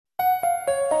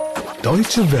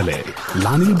Deutsche Welle,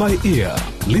 learning by ear.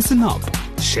 Listen up,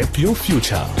 shape your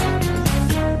future.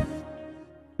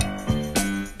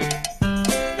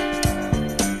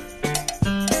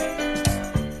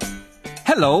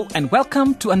 Hello and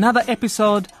welcome to another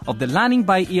episode of the Learning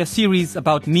by Ear series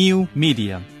about new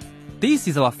media. This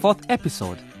is our fourth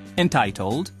episode,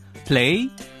 entitled Play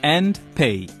and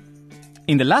Pay.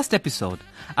 In the last episode,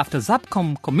 after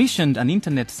Zapcom commissioned an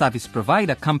internet service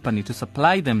provider company to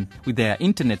supply them with their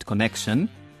internet connection,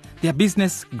 their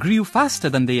business grew faster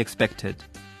than they expected.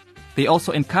 They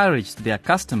also encouraged their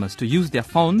customers to use their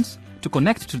phones to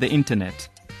connect to the internet.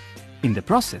 In the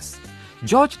process,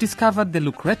 George discovered the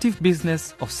lucrative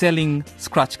business of selling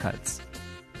scratch cards.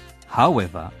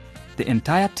 However, the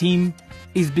entire team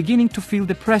is beginning to feel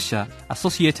the pressure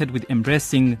associated with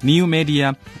embracing new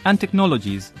media and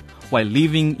technologies while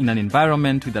living in an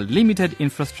environment with a limited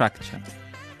infrastructure.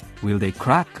 Will they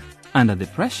crack under the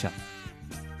pressure?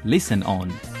 Listen on.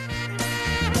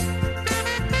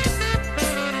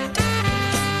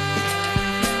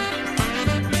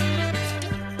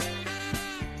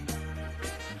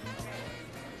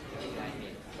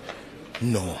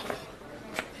 No.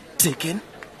 Taken?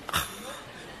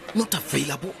 Not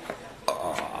available?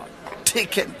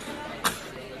 Taken?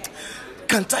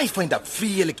 Can't I find a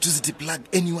free electricity plug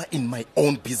anywhere in my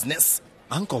own business?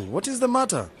 Uncle, what is the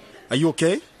matter? Are you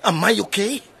okay? Am I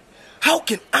okay? How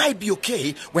can I be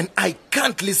okay when I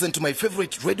can't listen to my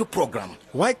favorite radio program?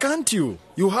 Why can't you?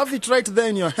 You have it right there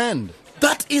in your hand.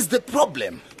 That is the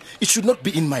problem. It should not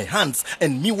be in my hands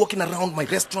and me walking around my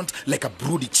restaurant like a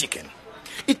broody chicken.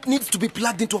 It needs to be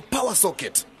plugged into a power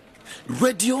socket.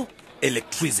 Radio,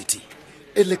 electricity.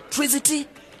 Electricity,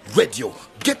 radio.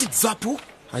 Get it, Zapu?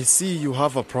 I see you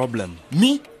have a problem.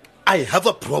 Me? I have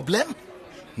a problem?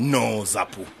 No,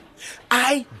 Zapu.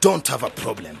 I don't have a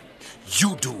problem.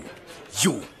 You do.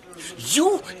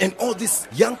 You and all these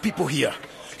young people here.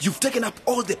 You've taken up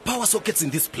all the power sockets in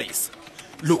this place.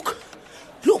 Look.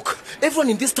 Everyone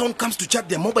in this town comes to charge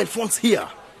their mobile phones here.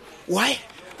 Why?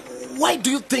 Why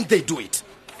do you think they do it?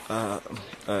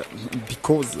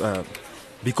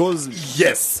 Because...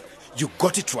 Yes, you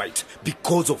got it right.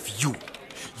 Because of you.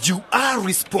 You are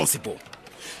responsible.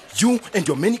 You and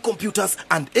your many computers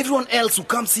and everyone else who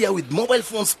comes here with mobile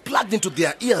phones plugged into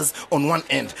their ears on one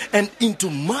end and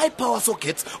into my power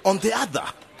sockets on the other.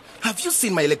 Have you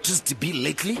seen my electricity bill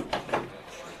lately?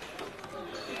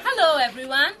 Hello,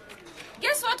 everyone.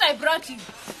 Guess what I brought you?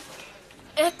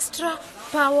 Extra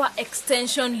power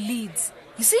extension leads.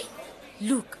 You see?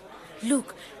 Look.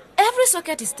 Every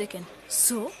socket is taken.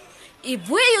 So, if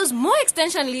we use more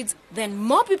extension leads, then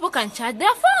more people can charge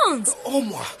their phones.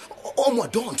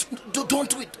 Omwa, don't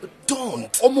do it.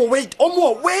 Don't.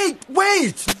 Omwa,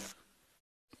 wait!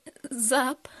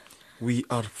 Zap. We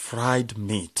are fried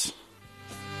meat.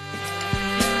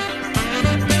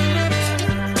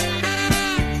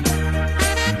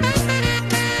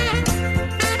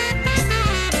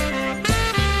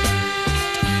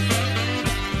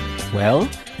 Well,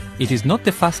 it is not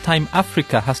the first time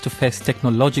Africa has to face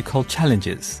technological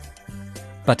challenges.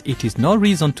 But it is no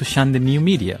reason to shun the new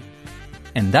media.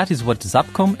 And that is what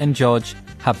Zapcom and George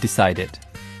have decided.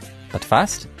 But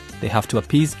first, they have to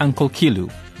appease Uncle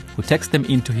Kilu, who takes them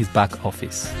into his back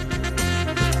office.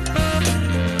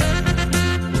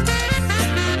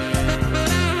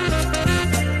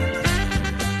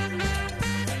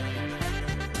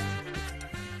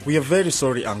 We are very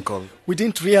sorry, Uncle. We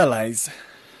didn't realize.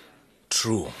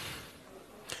 True.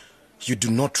 You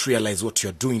do not realize what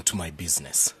you're doing to my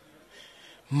business.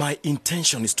 My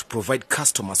intention is to provide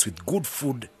customers with good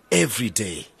food every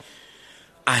day.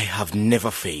 I have never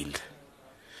failed.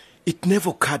 It never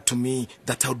occurred to me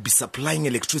that I would be supplying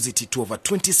electricity to over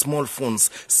 20 small phones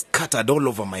scattered all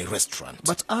over my restaurant.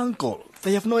 But Uncle,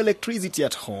 they have no electricity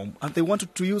at home and they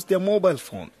wanted to use their mobile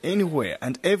phone anywhere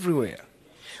and everywhere.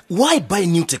 Why buy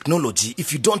new technology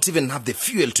if you don't even have the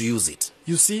fuel to use it?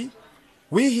 You see,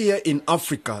 we here in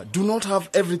Africa do not have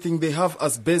everything they have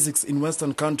as basics in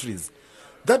Western countries.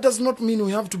 That does not mean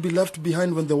we have to be left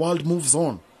behind when the world moves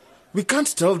on. We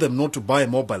can't tell them not to buy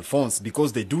mobile phones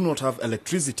because they do not have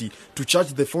electricity to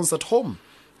charge the phones at home.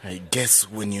 I guess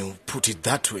when you put it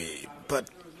that way,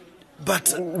 but...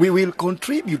 We will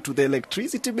contribute to the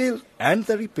electricity bill and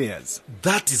the repairs.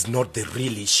 That is not the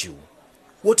real issue.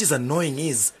 What is annoying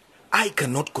is I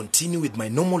cannot continue with my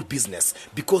normal business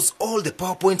because all the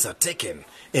power points are taken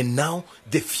and now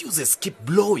the fuses keep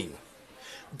blowing.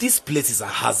 This place is a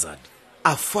hazard.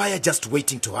 A fire just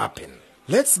waiting to happen.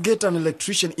 Let's get an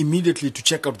electrician immediately to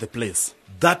check out the place.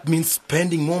 That means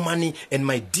spending more money, and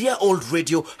my dear old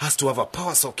radio has to have a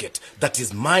power socket that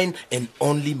is mine and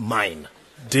only mine.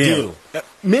 Deal.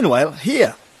 Meanwhile,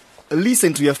 here,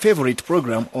 listen to your favorite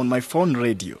program on my phone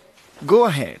radio. Go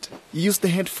ahead, use the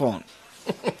headphone.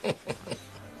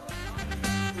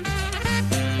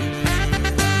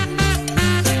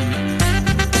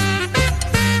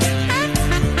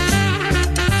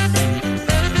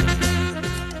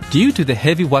 Due to the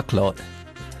heavy workload,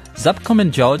 Zapcom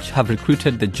and George have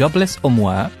recruited the jobless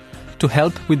Omwa to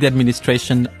help with the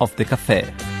administration of the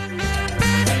cafe.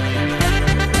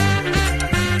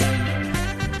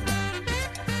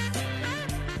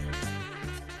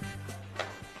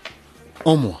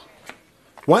 Omwa,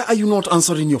 why are you not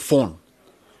answering your phone?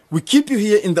 We keep you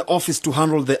here in the office to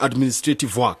handle the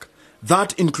administrative work.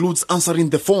 That includes answering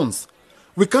the phones.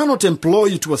 We cannot employ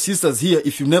you to assist us here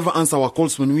if you never answer our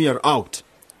calls when we are out.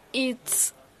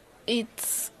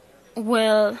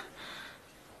 Well,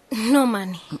 no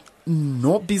money.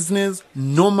 No business,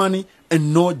 no money,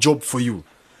 and no job for you.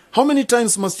 How many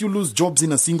times must you lose jobs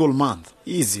in a single month?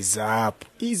 Easy, Zap.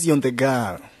 Easy on the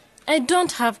girl. I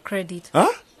don't have credit.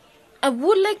 Huh? I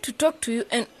would like to talk to you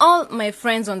and all my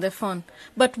friends on the phone.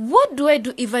 But what do I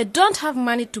do if I don't have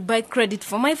money to buy credit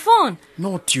for my phone?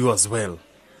 Not you as well.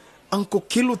 Uncle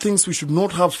Kilo thinks we should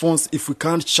not have phones if we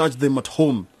can't charge them at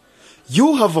home.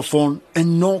 You have a phone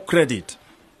and no credit.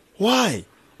 Why?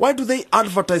 Why do they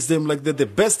advertise them like they're the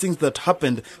best things that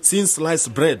happened since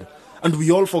sliced bread, and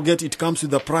we all forget it comes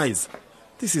with a price?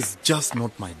 This is just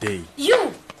not my day.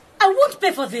 You! I won't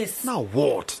pay for this. Now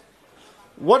what?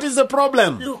 What is the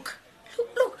problem? Look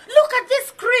at this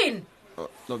screen.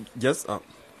 Yes,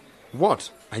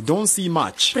 what? I don't see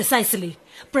much. Precisely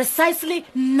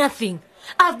nothing.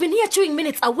 I've been here chewing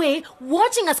minutes away,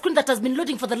 watching a screen that has been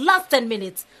loading for the last 10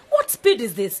 minutes. What speed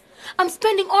is this? I'm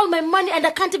spending all my money and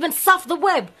I can't even surf the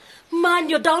web.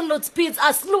 Man, your download speeds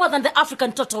are slower than the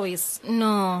African tortoise.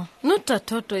 No, not a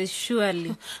tortoise,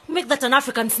 surely. Make that an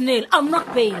African snail. I'm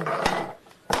not paying.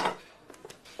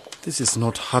 This is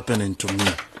not happening to me.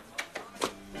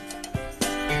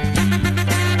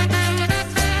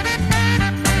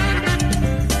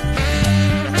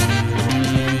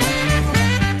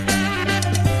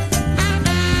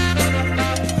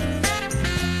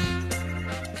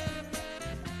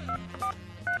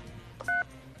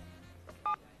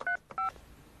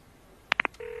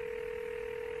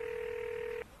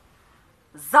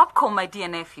 Zapcom, my dear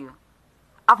nephew.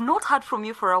 I've not heard from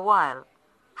you for a while.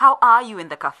 How are you in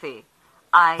the cafe?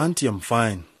 Auntie, I'm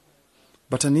fine.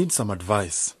 But I need some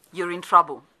advice. You're in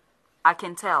trouble. I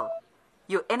can tell.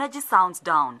 Your energy sounds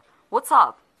down. What's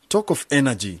up? Talk of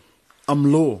energy.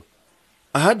 I'm low.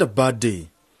 I had a bad day.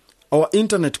 Our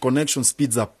internet connection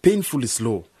speeds are painfully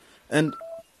slow. And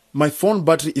my phone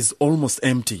battery is almost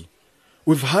empty.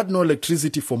 We've had no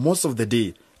electricity for most of the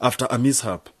day after a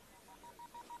mishap.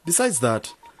 Besides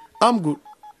that, I'm good.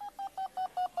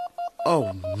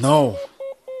 Oh no.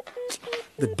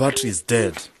 The battery is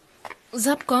dead.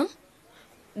 Zapcom,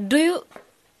 do you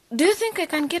think I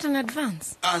can get an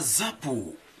advance?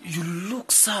 Zapu, you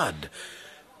look sad.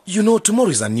 You know, tomorrow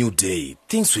is a new day.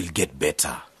 Things will get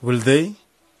better. Will they?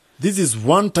 This is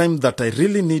one time that I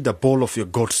really need a bowl of your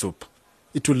goat soup.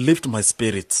 It will lift my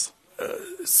spirits.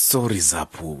 Sorry,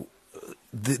 Zapu.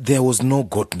 There was no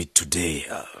goat meat today.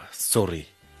 Sorry.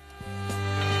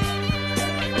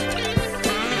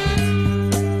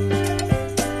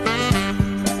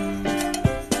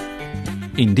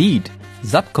 Indeed,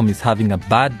 Zapcom is having a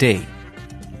bad day.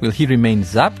 Will he remain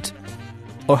zapped,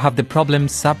 or have the problem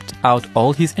sapped out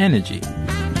all his energy?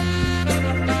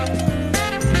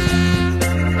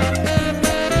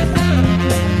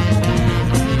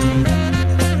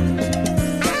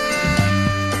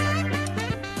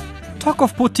 Talk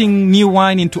of putting new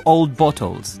wine into old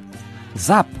bottles.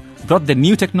 Zap brought the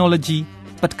new technology,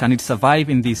 but can it survive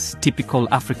in this typical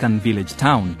African village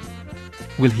town?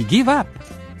 Will he give up?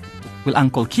 Will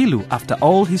Uncle Kilu, after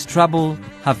all his trouble,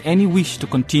 have any wish to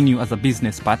continue as a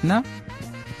business partner?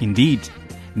 Indeed,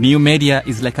 new media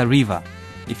is like a river.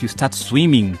 If you start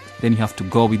swimming, then you have to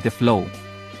go with the flow.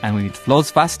 And when it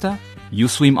flows faster, you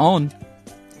swim on.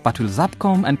 But will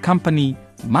Zapcom and company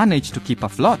manage to keep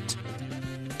afloat?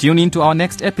 Tune in to our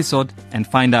next episode and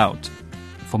find out.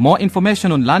 For more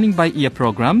information on Learning by Ear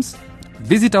programs,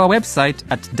 visit our website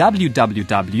at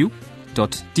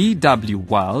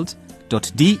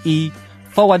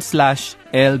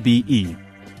www.dwworld.de/LBE.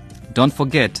 Don't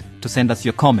forget to send us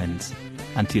your comments.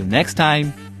 Until next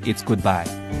time, it's goodbye.